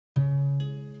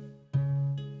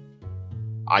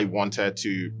I wanted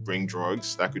to bring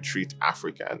drugs that could treat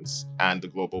Africans and the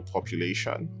global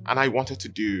population. And I wanted to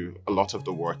do a lot of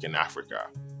the work in Africa.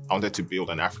 I wanted to build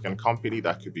an African company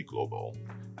that could be global.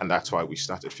 And that's why we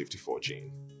started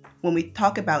 54Gene. When we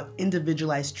talk about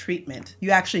individualized treatment,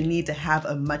 you actually need to have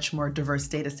a much more diverse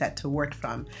data set to work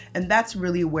from. And that's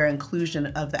really where inclusion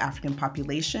of the African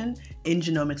population in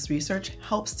genomics research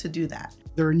helps to do that.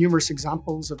 There are numerous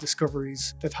examples of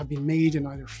discoveries that have been made in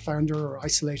either founder or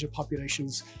isolated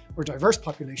populations or diverse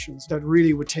populations that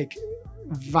really would take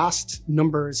vast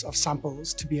numbers of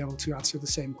samples to be able to answer the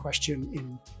same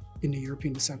question in a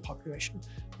European descent population.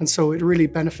 And so it really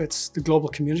benefits the global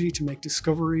community to make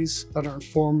discoveries that are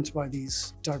informed by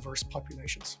these diverse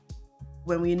populations.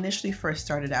 When we initially first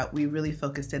started out, we really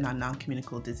focused in on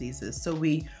non-communicable diseases. So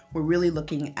we were really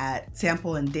looking at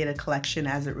sample and data collection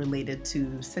as it related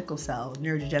to sickle cell,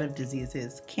 neurodegenerative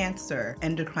diseases, cancer,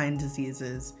 endocrine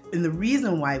diseases. And the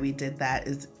reason why we did that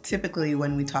is typically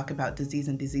when we talk about disease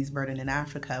and disease burden in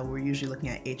Africa, we're usually looking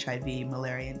at HIV,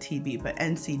 malaria, and TB, but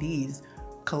NCDs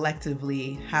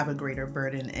collectively have a greater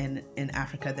burden in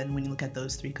Africa than when you look at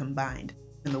those three combined.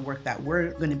 And the work that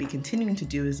we're going to be continuing to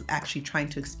do is actually trying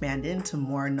to expand into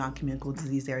more non-communicable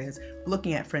disease areas,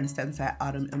 looking at, for instance, at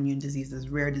autoimmune diseases,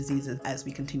 rare diseases, as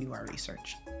we continue our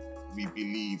research. We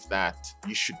believe that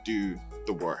you should do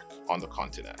the work on the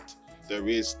continent. There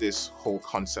is this whole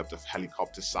concept of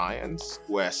helicopter science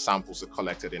where samples are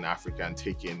collected in Africa and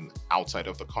taken outside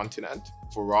of the continent.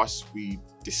 For us, we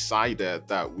decided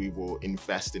that we will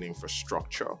invest in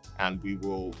infrastructure and we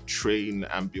will train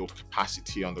and build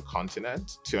capacity on the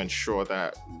continent to ensure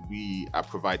that we are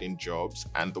providing jobs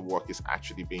and the work is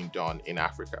actually being done in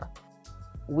Africa.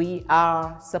 We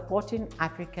are supporting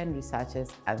African researchers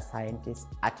and scientists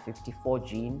at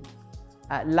 54Gene.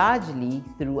 Largely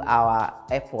through our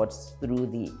efforts through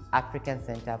the African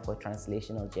Center for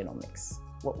Translational Genomics.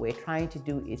 What we're trying to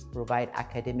do is provide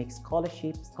academic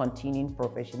scholarships, continuing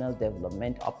professional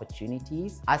development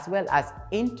opportunities, as well as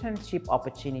internship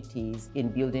opportunities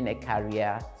in building a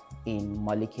career in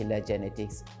molecular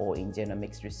genetics or in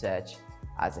genomics research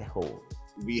as a whole.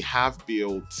 We have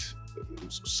built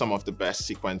some of the best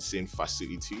sequencing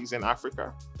facilities in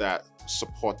Africa that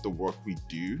support the work we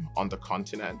do on the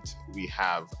continent. We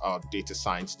have a data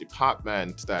science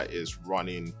department that is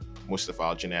running most of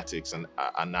our genetics and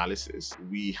analysis.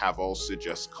 We have also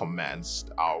just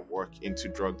commenced our work into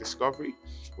drug discovery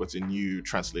with a new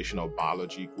translational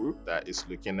biology group that is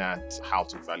looking at how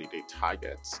to validate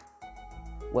targets.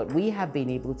 What we have been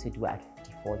able to do at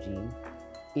 54Gene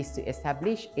is to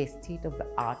establish a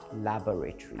state-of-the-art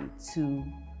laboratory to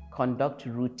conduct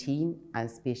routine and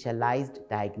specialized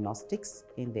diagnostics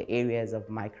in the areas of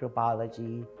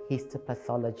microbiology,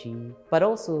 histopathology, but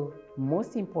also,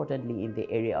 most importantly, in the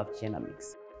area of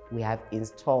genomics. We have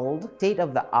installed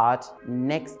state-of-the-art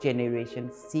next-generation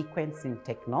sequencing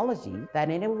technology that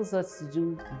enables us to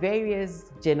do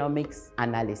various genomics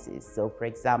analysis. So, for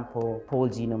example, whole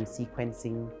genome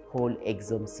sequencing, whole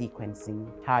exome sequencing,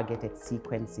 targeted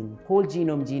sequencing, whole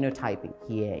genome genotyping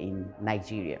here in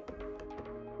Nigeria.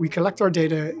 We collect our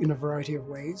data in a variety of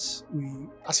ways. We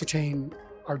ascertain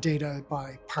our data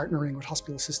by partnering with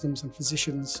hospital systems and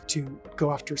physicians to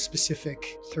go after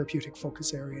specific therapeutic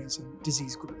focus areas and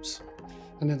disease groups.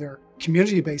 And in their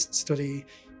community-based study,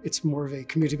 it's more of a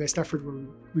community-based effort where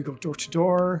we go door to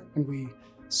door and we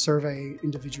survey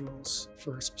individuals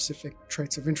for specific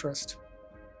traits of interest.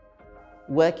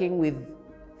 Working with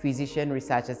physician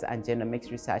researchers and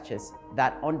genomics researchers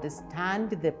that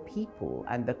understand the people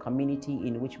and the community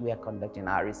in which we are conducting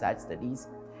our research studies,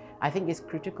 I think is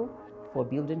critical for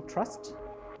building trust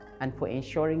and for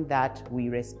ensuring that we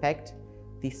respect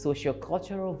the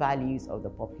socio-cultural values of the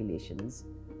populations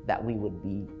that we would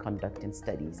be conducting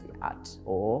studies at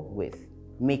or with,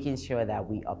 making sure that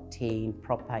we obtain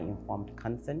proper informed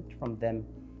consent from them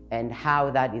and how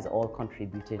that is all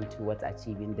contributing towards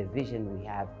achieving the vision we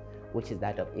have, which is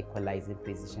that of equalizing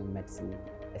precision medicine,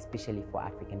 especially for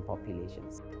African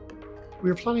populations.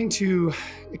 We're planning to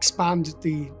expand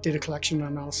the data collection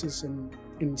and analysis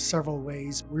in several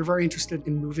ways. We're very interested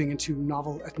in moving into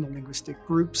novel ethno-linguistic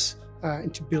groups,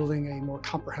 into building a more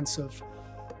comprehensive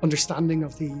understanding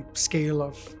of the scale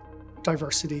of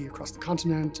diversity across the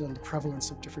continent and the prevalence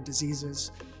of different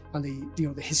diseases and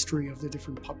the history of the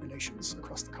different populations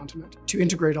across the continent. To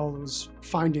integrate all those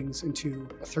findings into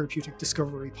a therapeutic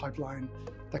discovery pipeline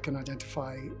that can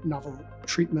identify novel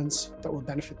treatments that will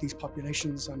benefit these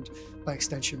populations and, by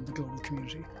extension, the global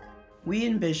community. We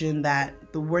envision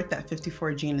that the work that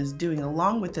 54Gene is doing,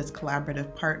 along with its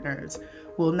collaborative partners,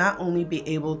 will not only be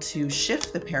able to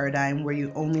shift the paradigm where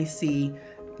you only see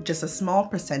just a small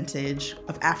percentage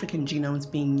of African genomes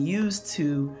being used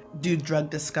to do drug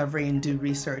discovery and do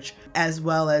research, as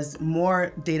well as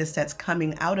more data sets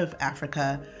coming out of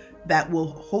Africa that will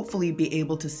hopefully be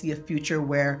able to see a future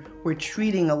where we're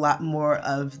treating a lot more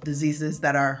of diseases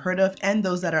that are heard of and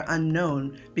those that are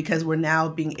unknown, because we're now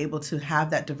being able to have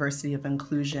that diversity of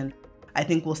inclusion. I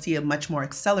think we'll see a much more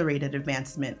accelerated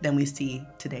advancement than we see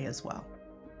today as well.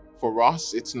 For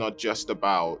us, it's not just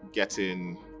about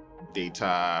getting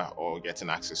data or getting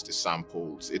access to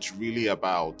samples. It's really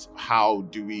about how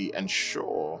do we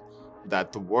ensure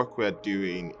that the work we're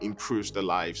doing improves the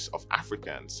lives of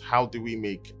Africans? How do we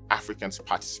make Africans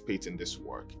participate in this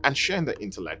work and share the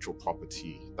intellectual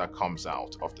property that comes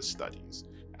out of the studies?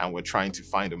 And we're trying to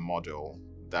find a model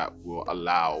that will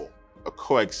allow a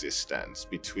coexistence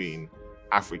between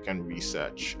African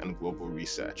research and global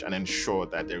research and ensure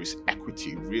that there is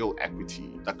equity, real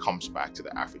equity, that comes back to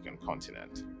the African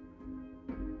continent.